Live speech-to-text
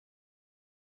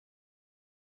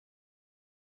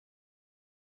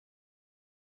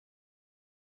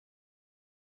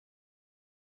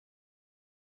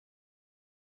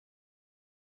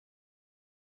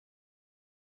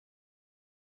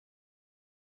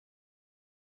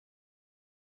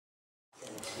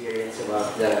experience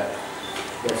about the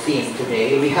theme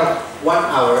today. We have 1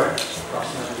 hour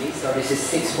approximately, so this is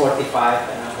 6:45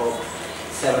 and I hope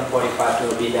 7:45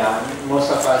 will be done. Most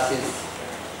of us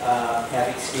have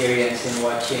experience in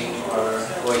watching or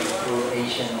going through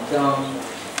Asian film.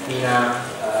 Mina,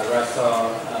 Russell,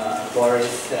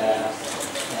 Boris,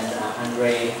 and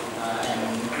Andre, and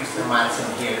Mr.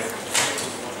 Madsen here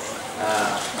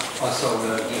also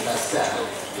will give us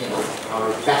our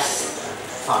best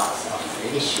thoughts of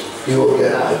the issue. You will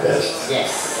get my best.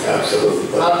 Yes.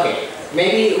 Absolutely. Okay.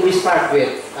 Maybe we start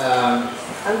with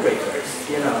Andre first.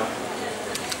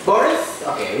 Boris.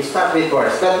 Okay, we start with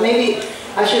Boris. But maybe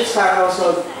I should start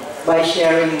also by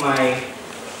sharing my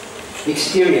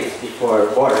experience before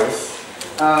Boris.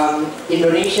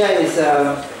 Indonesia is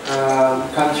a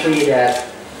country that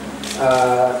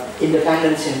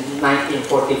independence in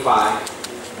 1945.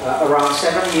 Around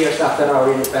 7 years after our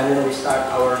independence, we start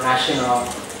our national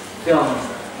film,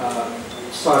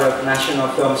 sort of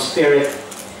national film spirit,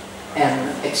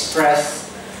 and express,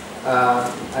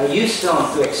 use film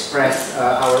to express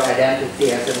our identity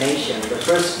as a nation. The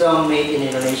first film made in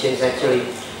Indonesia is actually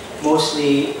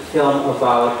mostly film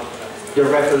about the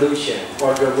revolution,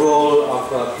 or the role of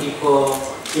people,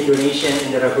 Indonesian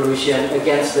in the revolution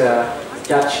against the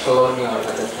Dutch colonial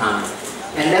at the time.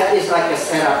 And that is like a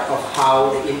setup of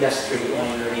how the industry in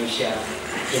Indonesia,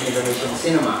 in Indonesian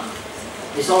cinema,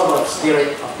 it's all about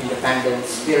spirit of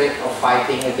independence, spirit of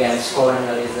fighting against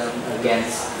colonialism,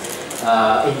 against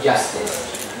injustice.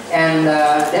 And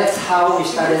that's how we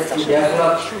started to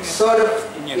develop, sort of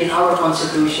in our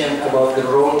constitution, about the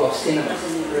role of cinema.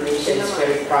 Indonesia is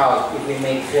very proud if we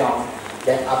make film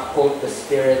that uphold the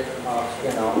spirit of,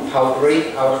 how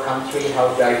great our country, how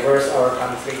diverse our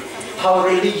country, how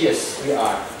religious we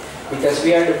are. Because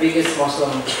we are the biggest Muslim,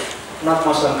 not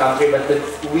Muslim country, but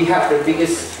we have the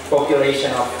biggest population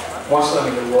of Muslim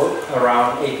in the world,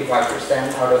 around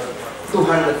 85% out of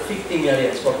 250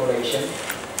 million population.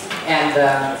 And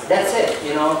that's it,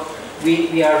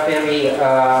 we are very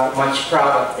much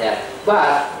proud of that.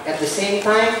 But at the same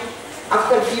time,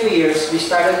 after a few years, we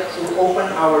started to open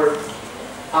ourselves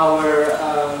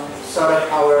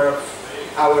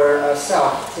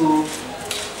to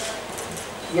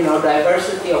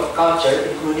diversity of culture,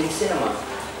 including cinema.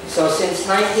 So since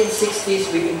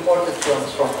 1960s, we imported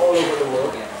films from all over the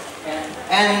world,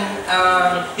 and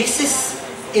this is,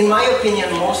 in my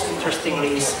opinion, most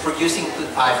interestingly, is producing 2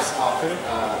 types of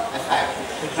effect.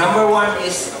 Number one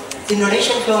is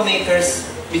Indonesian filmmakers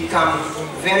become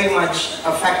very much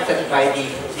affected by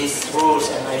these rules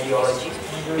and ideology.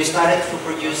 We started to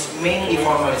produce mainly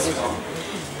formalist film.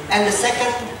 And the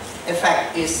second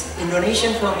effect is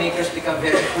Indonesian filmmakers become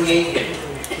very creative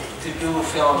to do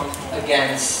film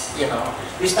against,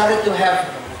 we started to have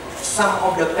some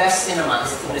of the best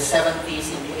cinemas in the 70s,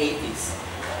 in the 80s.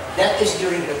 That is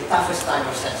during the toughest time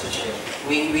of censorship.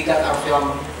 We got our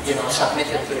film,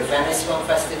 submitted to the Venice Film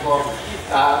Festival,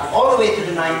 all the way to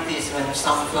the 90s when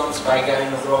some films by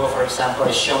Garino Grover, for example,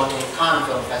 is shown in Cannes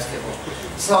Film Festival.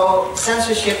 So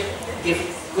censorship gives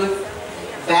good,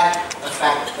 bad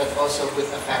effect, but also good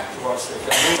effect towards the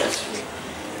film industry.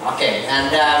 Okay,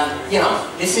 and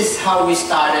this is how we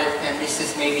started, and this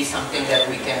is maybe something that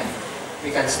we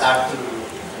can start to,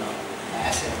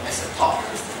 as a talk.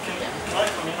 Can I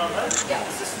come in on that? Yeah.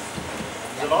 Is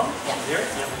it on? Yeah. Here?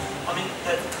 Yeah. I mean,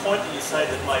 that point that you say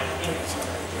that I don't think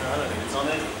it's on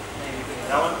there.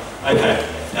 That one? Okay.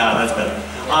 No, that's better.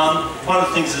 One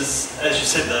of the things is, as you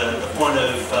said, the point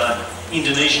of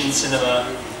Indonesian cinema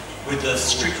with the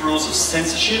strict rules of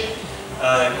censorship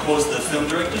caused the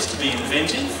film directors to be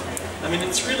inventive. I mean,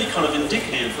 it's really kind of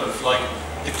indicative of like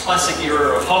the classic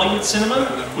era of Hollywood cinema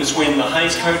was when the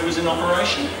Hays Code was in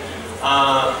operation.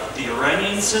 The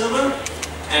Iranian cinema,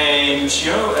 and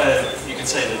you can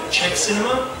say the Czech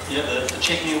cinema, the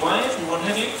Czech New Wave and what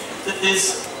have you. That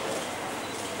there's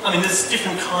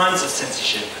different kinds of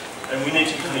censorship, and we need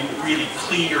to be really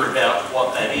clear about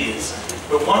what that is.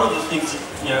 But one of the things,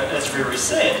 as Рири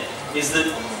said, is that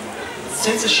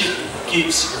censorship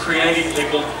gives creative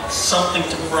people something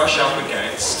to brush up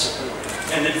against,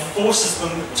 and it forces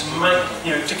them to make,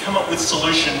 to come up with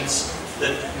solutions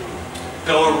that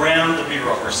go around the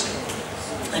bureaucracy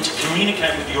and to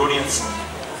communicate with the audience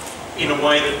in a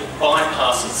way that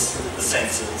bypasses the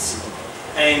censors.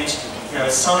 And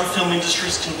some film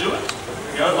industries can do it.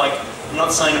 Like, I'm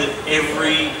not saying that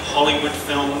every Hollywood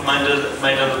film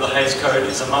made under the Hays Code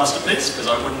is a masterpiece, because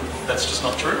I wouldn't. That's just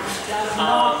not true.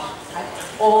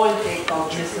 All take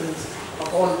cognizance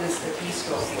of all this that he's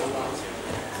talking about.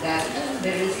 That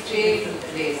there is change in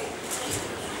place.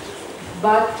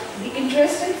 But the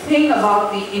interesting thing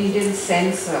about the Indian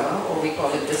censor, or we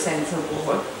call it the censor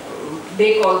board,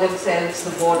 they call themselves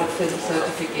the Board of Film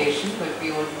Certification, but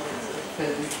we all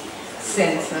film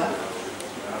censor,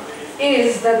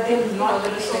 is that there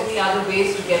are so many other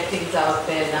ways to get things out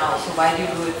there now. So why do you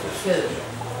do it for film?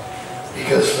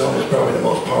 Because film is probably the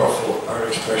most powerful art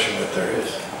expression that there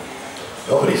is.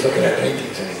 Nobody's looking at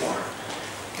paintings anymore.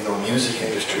 You know, music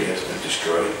industry has been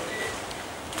destroyed.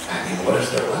 I mean, what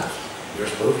is there left?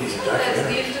 There's movies and documentaries. That's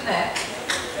the internet.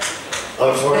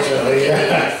 Unfortunately,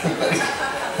 yeah.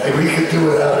 Hey, we could do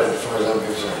without it as far as I'm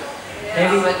concerned.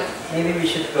 Maybe we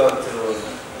should go to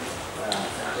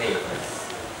wait.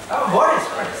 Oh, Boris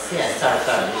first. Yeah, sorry.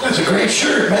 That's a great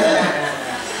shirt,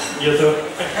 man. You too.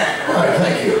 All right,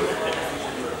 thank you.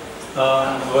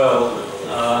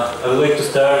 I would like to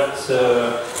start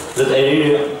that I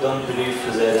really don't believe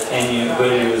that any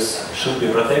values should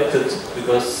be protected,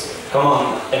 because, come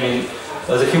on, I mean,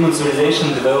 the human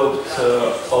civilization developed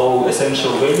all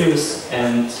essential values,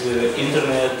 and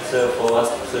internet for the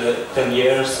last 10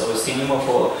 years, or cinema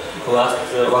for the last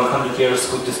 100 years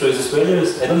could destroy these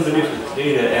values. I don't believe it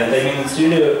really, and I mean,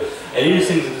 I really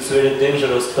think that it's very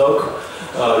dangerous talk,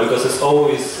 because it's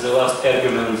always the last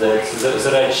argument that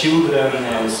there are children,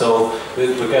 and so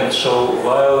we can't show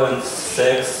violence,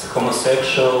 sex,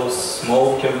 homosexuals,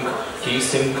 smoking,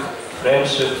 kissing,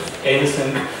 friendship,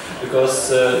 anything, because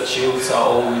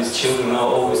children are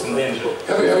always in danger.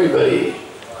 Everybody,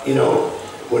 you know,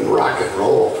 when rock and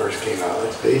roll first came out,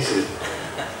 let's face it,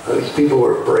 these people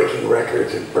were breaking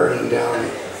records and burning down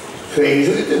things,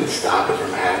 and it didn't stop it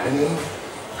from happening.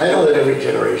 I know that every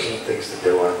generation thinks that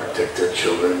they want to protect their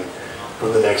children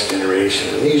from the next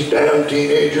generation, and these damn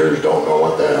teenagers don't know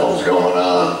what the hell's going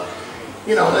on.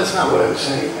 You know, that's not what I'm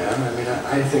saying, man. I mean,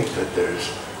 I think that there's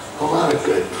a lot of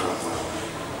good from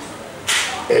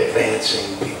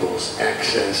advancing people's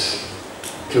access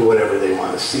to whatever they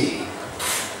want to see.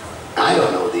 I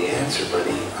don't know the answer,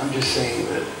 buddy. I'm just saying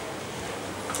that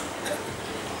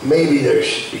maybe there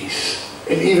should be,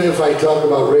 and even if I talk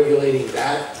about regulating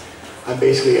that, I'm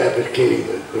basically advocating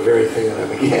the very thing that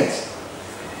I'm against.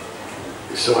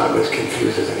 So I'm as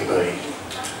confused as anybody.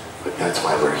 But that's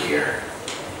why we're here.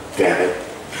 Damn it.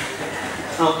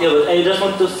 Yeah, but I just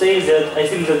want to say that I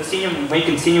think that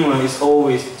making cinema is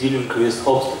always dealing with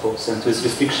obstacles and with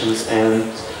restrictions,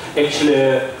 and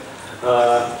actually,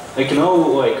 like, you know,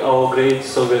 like our great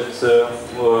Soviet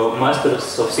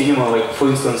masters of cinema, like for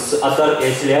instance, Atar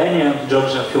Yassiliani,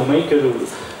 Georgian filmmaker,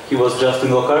 he was just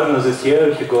in Locarno this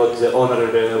year, he got the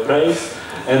honorary prize,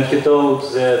 and he told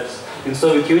that in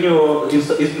Soviet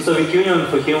Union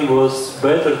for him was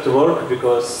better to work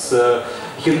because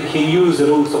he knew the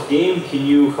rules of game, he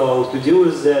knew how to deal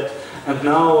with that, and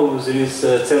now there is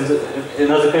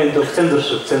another kind of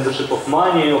censorship of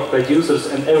money, of producers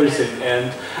and everything.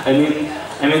 And I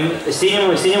mean,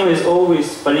 cinema is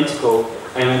always political.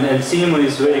 I mean, and cinema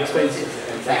is very expensive.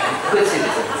 Exactly. Good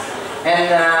citizens.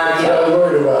 And That's what I'm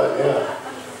worried about, yeah.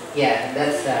 Yeah,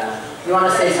 that's. You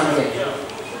want to say something? Yeah.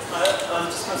 I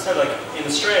was just going to say, like, in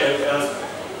Australia,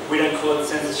 we don't call it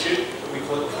censorship, we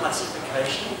call it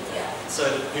classification. Yeah. So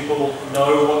that people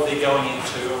know what they're going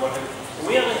into. Or what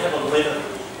we only have 11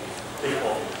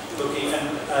 people looking,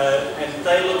 and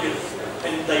they look at,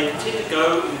 and they tend to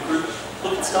go in groups,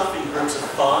 look at stuff in groups of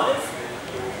 5.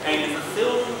 And if a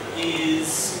film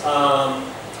is,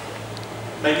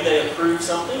 maybe they approve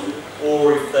something,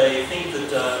 or if they think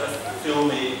that a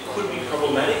film could be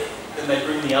problematic, then they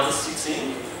bring the other 6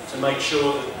 in to make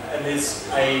sure that, and there's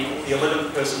the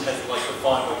 11th person has like the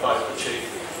final vote, the chief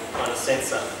kind of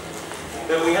censor.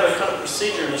 But we have a kind of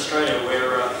procedure in Australia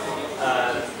where,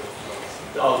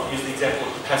 I'll use the example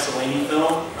of the Pasolini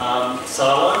film,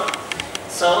 Salo.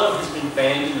 Salo has been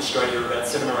banned in Australia about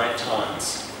 7 or 8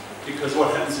 times, because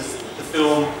what happens is the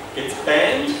film gets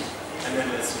banned, and then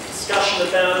there's some discussion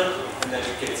about it, and then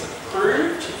it gets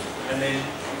approved, and then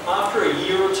after a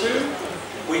year or 2,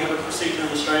 we have a procedure in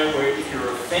Australia where if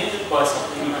you're offended by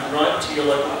something, you can write to your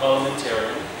local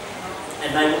parliamentarian,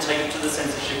 and they will take it to the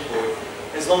censorship board.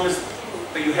 As long as,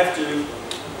 but you have to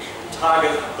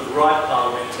target the right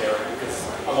parliamentarian, because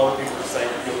a lot of people will say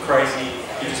you're crazy,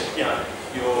 you're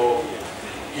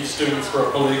just doing this for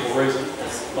a political reason,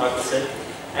 as Michael said.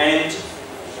 And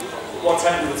what's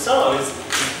happened with Salo is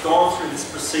we've gone through this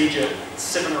procedure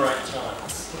 7 or 8 times.